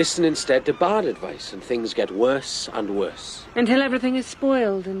 They listen instead to bad advice, and things get worse and worse. Until everything is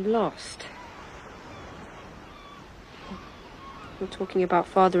spoiled and lost. You're talking about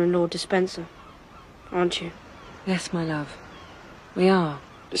Father and Lord Despenser, aren't you? Yes, my love. We are.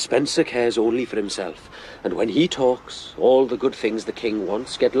 Despenser cares only for himself, and when he talks, all the good things the king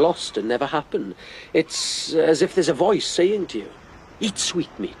wants get lost and never happen. It's as if there's a voice saying to you, eat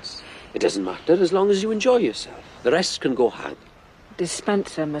sweetmeats. It doesn't matter as long as you enjoy yourself. The rest can go hang.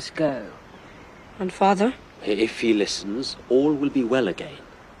 Despenser must go. And Father? If he listens, all will be well again.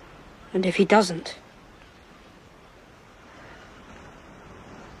 And if he doesn't?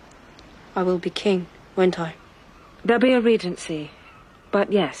 I will be king, won't I? There'll be a regency.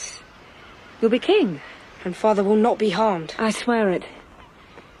 But yes, you'll be king. And Father will not be harmed. I swear it.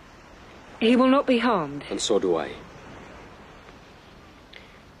 He will not be harmed. And so do I.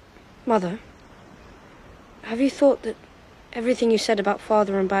 Mother, have you thought that everything you said about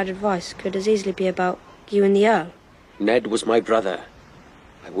Father and bad advice could as easily be about you and the Earl? Ned was my brother.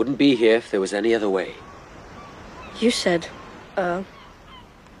 I wouldn't be here if there was any other way. You said, Earl,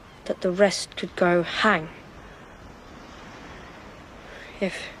 that the rest could go hang.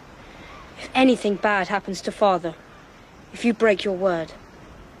 If anything bad happens to Father, if you break your word,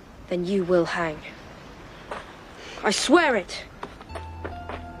 then you will hang. I swear it!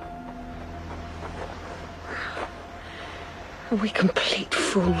 Are we complete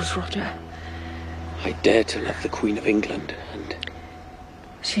fools, Roger? I dare to love the Queen of England, and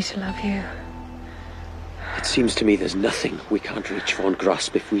she to love you. It seems to me there's nothing we can't reach for and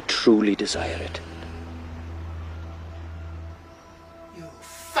grasp if we truly desire it.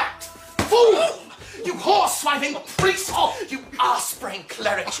 Fool! You horse-swiving priest! Oh, you arse-brained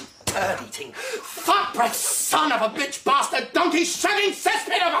cleric! You turd-eating, fat-breath son of a bitch bastard, donkey-shagging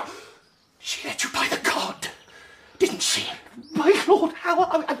cesspit of a... She let you by the god, didn't she? My lord,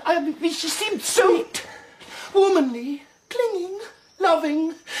 how... I mean, she seemed so... Womanly, clinging,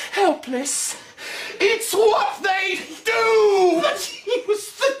 loving, helpless. It's what they do! But she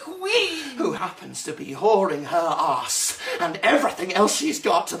was the queen! Who happens to be whoring her arse and everything else she's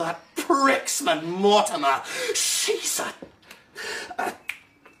got to that pricksman Mortimer. She's a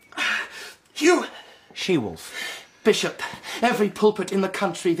Hugh. She-wolf. Bishop, every pulpit in the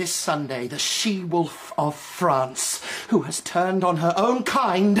country this Sunday, the she-wolf of France, who has turned on her own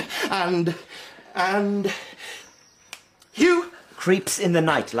kind and... Hugh... Creeps in the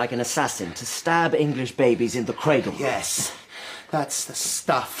night like an assassin to stab English babies in the cradle. Yes, that's the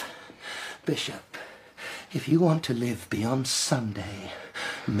stuff. Bishop, if you want to live beyond Sunday,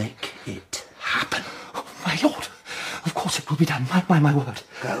 make it happen. Oh, my lord, of course it will be done. My word.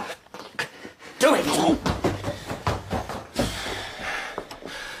 Go. Do it!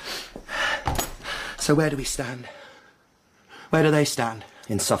 So where do we stand? Where do they stand?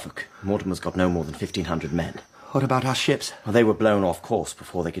 In Suffolk, Mortimer's got no more than 1,500 men. What about our ships? Well, they were blown off course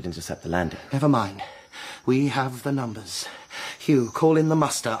before they could intercept the landing. Never mind. We have the numbers. Hugh, call in the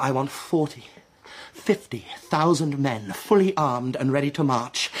muster. I want 50,000 men, fully armed and ready to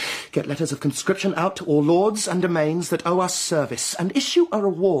march. Get letters of conscription out to all lords and domains that owe us service, and issue a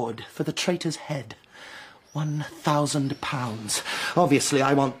reward for the traitor's head. £1,000. Obviously,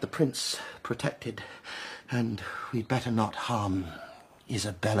 I want the prince protected, and we'd better not harm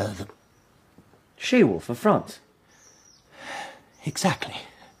Isabella the... She-wolf of France. Exactly.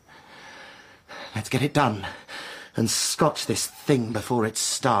 Let's get it done and scotch this thing before it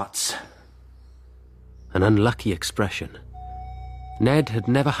starts. An unlucky expression. Ned had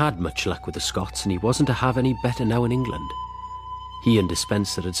never had much luck with the Scots, and he wasn't to have any better now in England. He and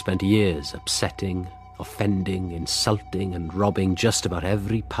Despenser had spent years upsetting, offending, insulting and robbing just about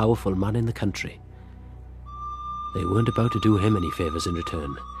every powerful man in the country. They weren't about to do him any favours in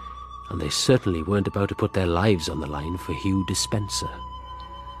return, and they certainly weren't about to put their lives on the line for Hugh Despenser.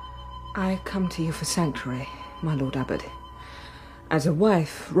 I come to you for sanctuary, my Lord Abbot. As a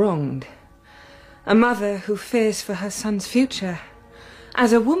wife wronged, a mother who fears for her son's future,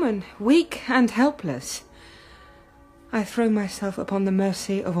 as a woman weak and helpless, I throw myself upon the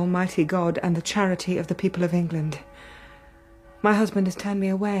mercy of Almighty God and the charity of the people of England. My husband has turned me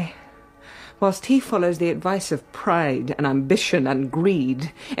away, whilst he follows the advice of pride and ambition and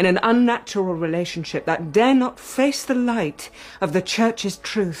greed in an unnatural relationship that dare not face the light of the Church's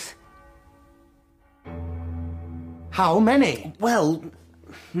truth. How many? Well,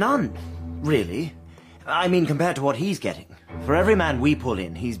 none, really. I mean, compared to what he's getting. For every man we pull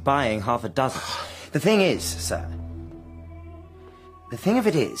in, he's buying half a dozen. The thing is, sir, the thing of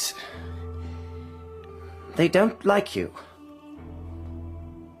it is, they don't like you.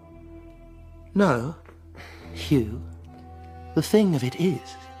 No, Hugh, the thing of it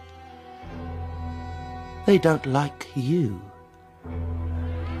is, they don't like you.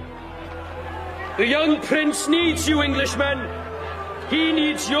 The young prince needs you, Englishmen. He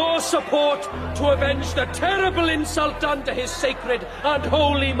needs your support to avenge the terrible insult done to his sacred and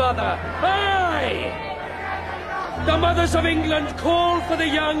holy mother. Aye! The mothers of England call for the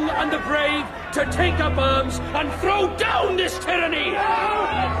young and the brave to take up arms and throw down this tyranny!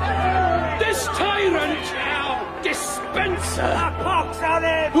 This tyrant, Despenser,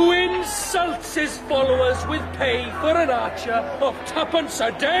 who insults his followers with pay for an archer of twopence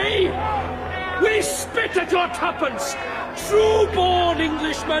a day! We spit at your twopence! True-born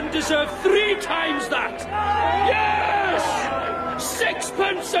Englishmen deserve 3 times that! Yes!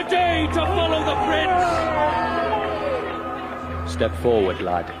 6pence a day to follow the prince! Step forward,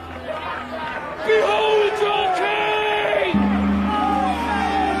 lad. Behold your king!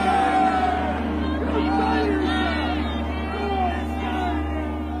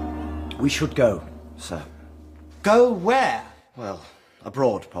 We should go, sir. Go where? Well,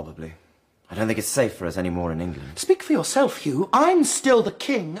 abroad, probably. I don't think it's safe for us anymore in England. Speak for yourself, Hugh. I'm still the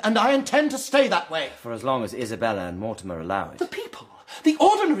king, and I intend to stay that way. For as long as Isabella and Mortimer allow it. The people, the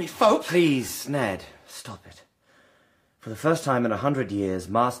ordinary folk... Please, Ned, stop it. For the first time in 100 years,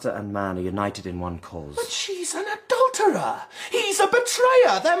 master and man are united in one cause. But she's an adulterer. He's a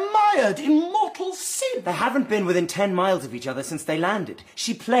betrayer. They're mired in mortal sin. They haven't been within 10 miles of each other since they landed.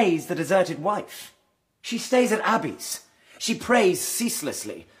 She plays the deserted wife. She stays at abbeys. She prays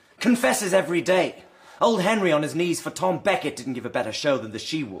ceaselessly. Confesses every day. Old Henry on his knees for Tom Becket didn't give a better show than the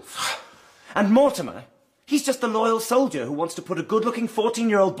she-wolf. And Mortimer, he's just a loyal soldier who wants to put a good-looking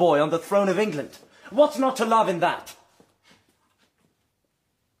 14-year-old boy on the throne of England. What's not to love in that?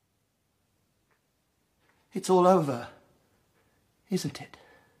 It's all over, isn't it?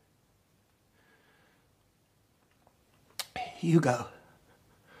 You go.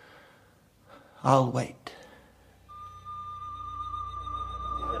 I'll wait.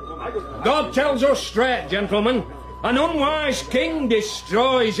 God tells us straight, gentlemen. An unwise king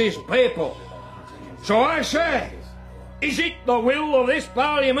destroys his people. So I say, is it the will of this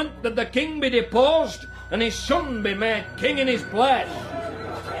Parliament that the king be deposed and his son be made king in his place?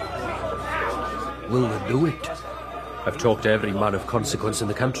 Will we do it? I've talked to every man of consequence in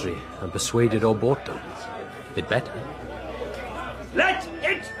the country and persuaded or bought them. They'd better. Let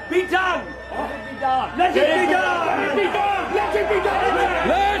it be done! Let it be done! Let it be done! Let it be done!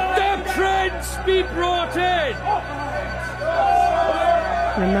 Let the prince be brought in!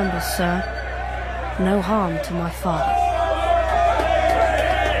 Remember, sir, no harm to my father.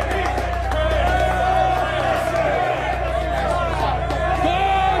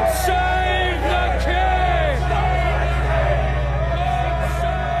 God save the king!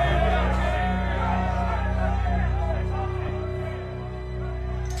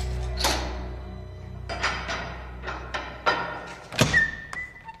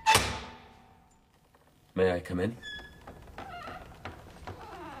 May I come in?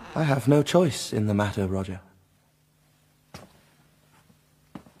 I have no choice in the matter, Roger.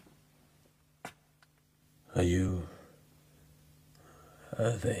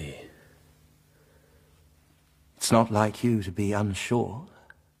 Are they? It's not like you to be unsure.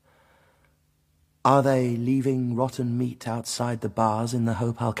 Are they leaving rotten meat outside the bars in the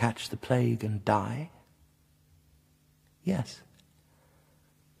hope I'll catch the plague and die? Yes.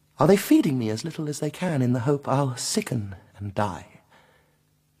 Are they feeding me as little as they can in the hope I'll sicken and die?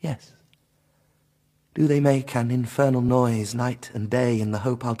 Yes. Do they make an infernal noise night and day in the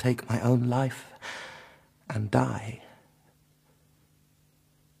hope I'll take my own life and die?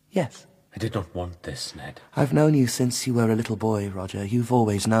 Yes. I did not want this, Ned. I've known you since you were a little boy, Roger. You've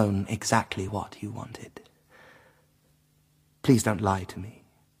always known exactly what you wanted. Please don't lie to me.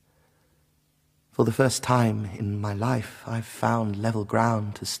 For the first time in my life, I've found level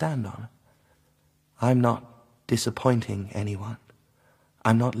ground to stand on. I'm not disappointing anyone.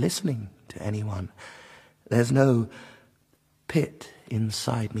 I'm not listening to anyone. There's no pit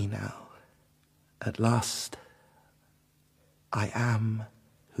inside me now. At last, I am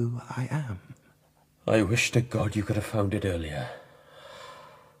who I am. I wish to God you could have found it earlier.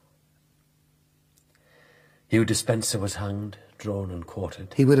 Hugh Despenser was hanged, drawn and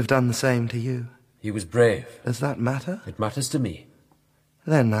quartered. He would have done the same to you. He was brave. Does that matter? It matters to me.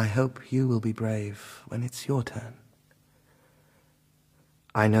 Then I hope you will be brave when it's your turn.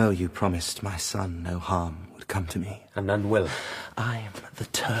 I know you promised my son no harm would come to me. And none will. I am the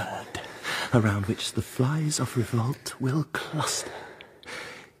turd around which the flies of revolt will cluster.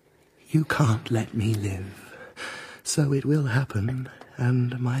 You can't let me live, so it will happen,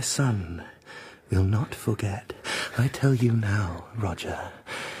 and my son will not forget. I tell you now, Roger,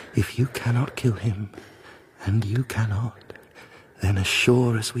 if you cannot kill him, and you cannot, then as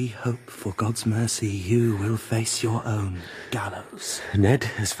sure as we hope for God's mercy, you will face your own gallows.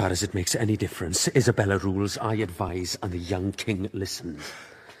 Ned, as far as it makes any difference, Isabella rules, I advise, and the young king listens.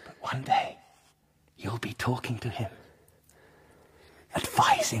 But one day, you'll be talking to him,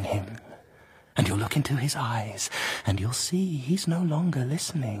 advising him, and you'll look into his eyes, and you'll see he's no longer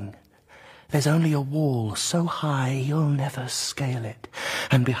listening. There's only a wall so high you'll never scale it,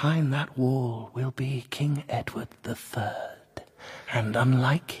 and behind that wall will be King Edward III. And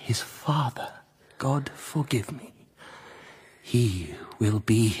unlike his father, God forgive me, he will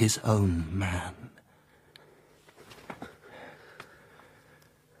be his own man.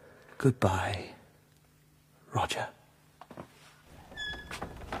 Goodbye, Roger.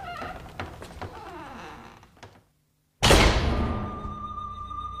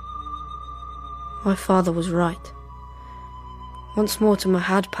 My father was right. Once Mortimer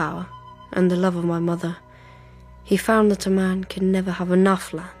had power, and the love of my mother, he found that a man can never have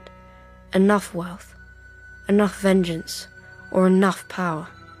enough land, enough wealth, enough vengeance, or enough power.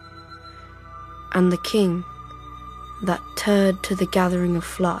 And the king, that turd to the gathering of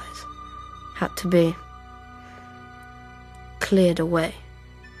flies, had to be cleared away.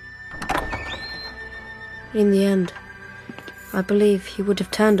 In the end, I believe he would have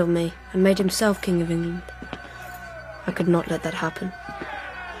turned on me and made himself King of England. I could not let that happen.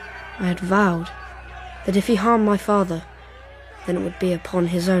 I had vowed that if he harmed my father, then it would be upon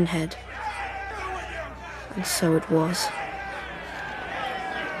his own head. And so it was.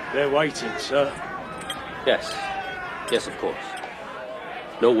 They're waiting, sir. Yes. Yes, of course.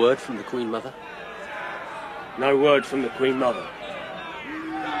 No word from the Queen Mother? No word from the Queen Mother.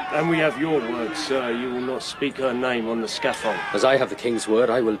 And we have your word, sir. You will not speak her name on the scaffold. As I have the King's word,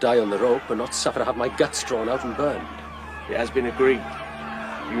 I will die on the rope and not suffer to have my guts drawn out and burned. It has been agreed.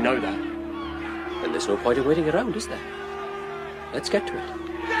 You know that. Then there's no point in waiting around, is there? Let's get to it.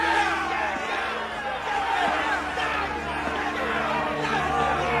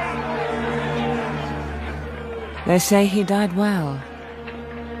 They say he died well,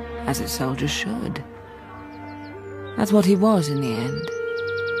 as a soldier should. That's what he was in the end.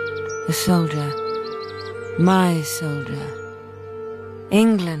 A soldier. My soldier.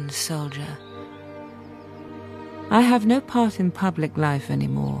 England's soldier. I have no part in public life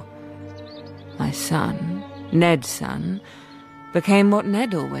anymore. My son, Ned's son, became what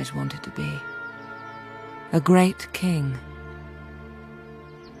Ned always wanted to be. A great king.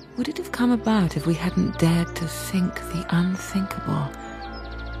 Would it have come about if we hadn't dared to think the unthinkable?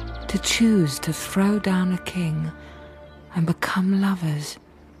 To choose to throw down a king and become lovers?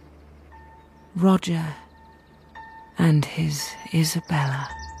 Roger and his Isabella.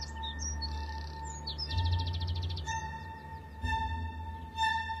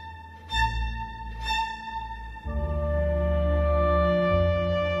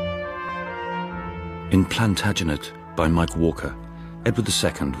 In Plantagenet by Mike Walker, Edward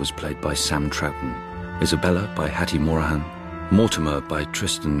II was played by Sam Troughton, Isabella by Hattie Morahan, Mortimer by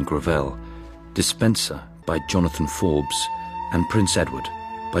Tristan Gravel, Dispenser by Jonathan Forbes, and Prince Edward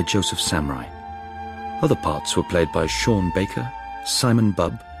by Joseph Samrai. Other parts were played by Sean Baker, Simon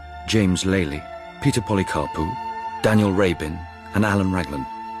Bubb, James Lely, Peter Polycarpou, Daniel Rabin, and Alan Raglan.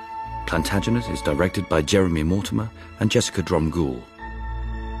 Plantagenet is directed by Jeremy Mortimer and Jessica Dromgoole.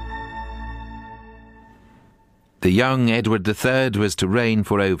 The young Edward III was to reign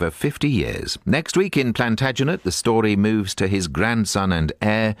for over 50 years. Next week in Plantagenet, the story moves to his grandson and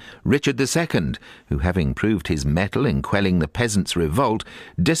heir, Richard II, who, having proved his mettle in quelling the peasants' revolt,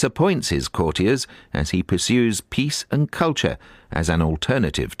 disappoints his courtiers as he pursues peace and culture as an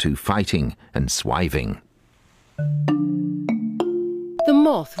alternative to fighting and swiving. The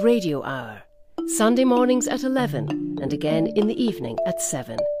Moth Radio Hour, Sunday mornings at 11 and again in the evening at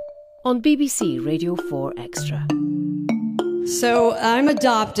 7. On BBC Radio 4 Extra. So I'm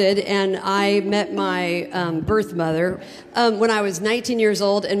adopted, and I met my birth mother when I was 19 years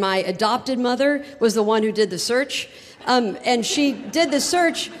old, and my adopted mother was the one who did the search. And she did the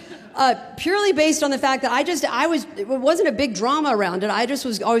search purely based on the fact that it wasn't a big drama around it. I just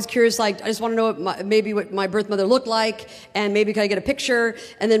was always curious, I just want to know what my birth mother looked like, and maybe could I get a picture?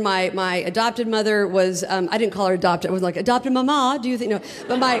 And then my adopted mother was, I didn't call her adopted, I was like, adopted mama, do you think? No.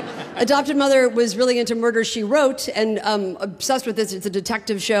 But my adopted mother was really into Murder, She Wrote, and obsessed with this. It's a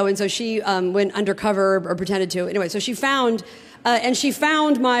detective show, and so she went undercover or pretended to. Anyway, so she found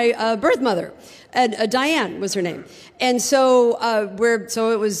my birth mother. Diane was her name. And so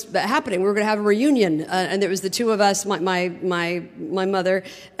it was happening. We were going to have a reunion, and it was the two of us, my mother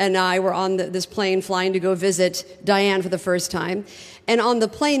and I were on this plane flying to go visit Diane for the first time. And on the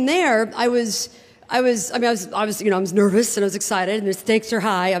plane there, I was nervous and I was excited, and the stakes are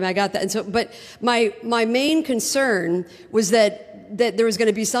high. I got that. And so, but my main concern was that there was going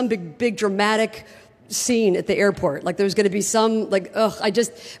to be some big dramatic scene at the airport. There was going to be some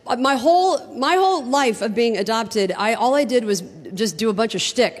my whole life of being adopted, all I did was just do a bunch of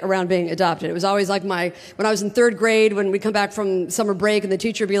shtick around being adopted. It was always when I was in third grade, when we come back from summer break and the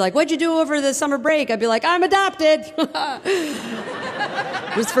teacher would be like, "What'd you do over the summer break?" I'd be like, "I'm adopted."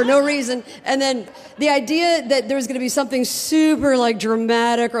 Just for no reason. And then the idea that there was going to be something super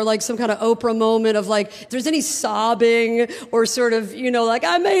dramatic or some kind of Oprah moment of if there's any sobbing or sort of,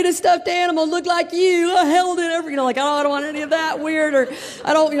 I made a stuffed animal look like you, I held it over, I don't want any of that weird, or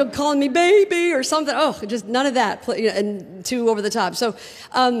I don't, calling me baby or something. Oh, just none of that, and too over the top. So,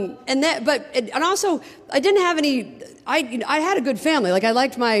 and also I didn't have any, I had a good family. I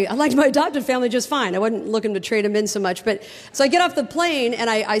liked my adopted family just fine. I wasn't looking to trade them in so much. But so I get off the plane and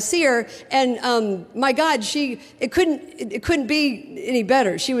I see her, and my God, it couldn't be any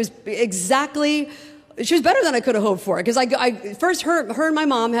better. She was better than I could have hoped for. Because first her and my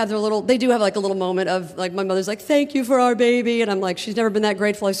mom have they do have a little moment of my mother's thank you for our baby, and I'm like, she's never been that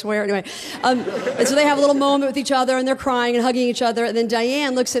grateful, I swear. Anyway, and so they have a little moment with each other, and they're crying and hugging each other, and then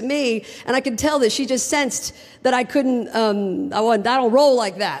Diane looks at me, and I could tell that she just sensed that I couldn't, I don't roll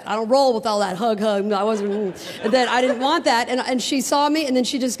like that. I don't roll with all that hug. That I didn't want that, and she saw me, and then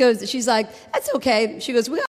she just goes, she's like, "That's okay." She goes,